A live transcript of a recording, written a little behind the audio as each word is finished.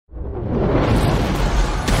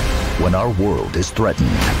When our world is threatened,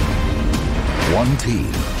 one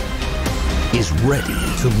team is ready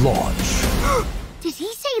to launch. Did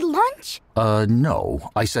he say lunch? No,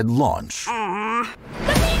 I said launch. The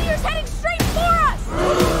meteor's heading straight for us!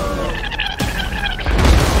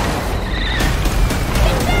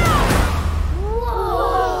 Get down!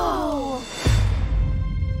 Whoa!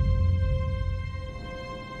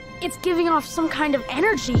 It's giving off some kind of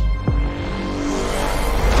energy.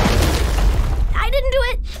 I didn't do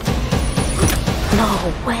it!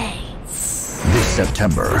 No way. This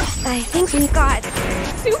September, I think we got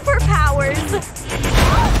superpowers.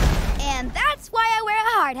 And that's why I wear a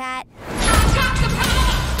hard hat. I've got the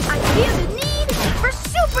power! I feel the need for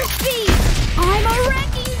super speed. I'm a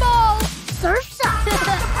wrecking ball. Surf's up.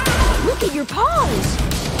 Look at your paws.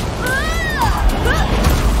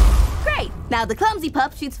 Great! Now the clumsy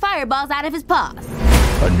pup shoots fireballs out of his paws.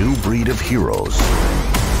 a new breed of heroes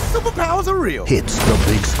Superpowers are real. hits the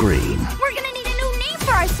big screen. We're gonna need a new name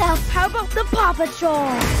for ourselves. How about the Paw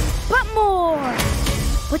Patrol? But more.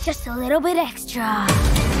 With just a little bit extra.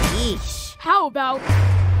 Yeesh. How about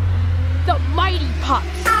the Mighty Pups?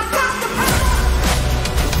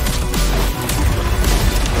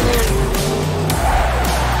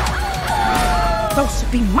 Those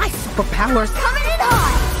should be my superpowers. Coming in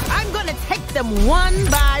hot. I'm gonna take them one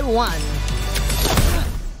by one.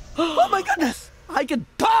 Oh my goodness! I can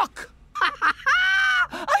talk!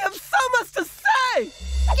 I have so much to say!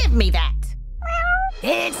 Give me that.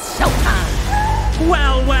 It's showtime.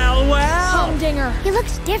 Well, well, well. Humdinger. He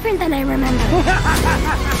looks different than I remember. All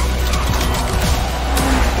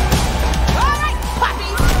right,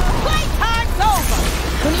 puppies. Playtime's over.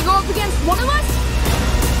 When you go up against one of us,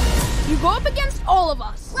 you go up against all of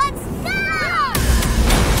us. Let's go!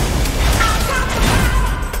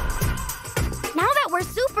 Now that we're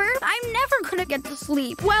super, I'm never gonna get to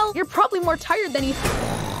sleep. Well, you're probably more tired than you.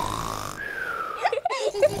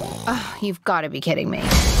 You've got to be kidding me.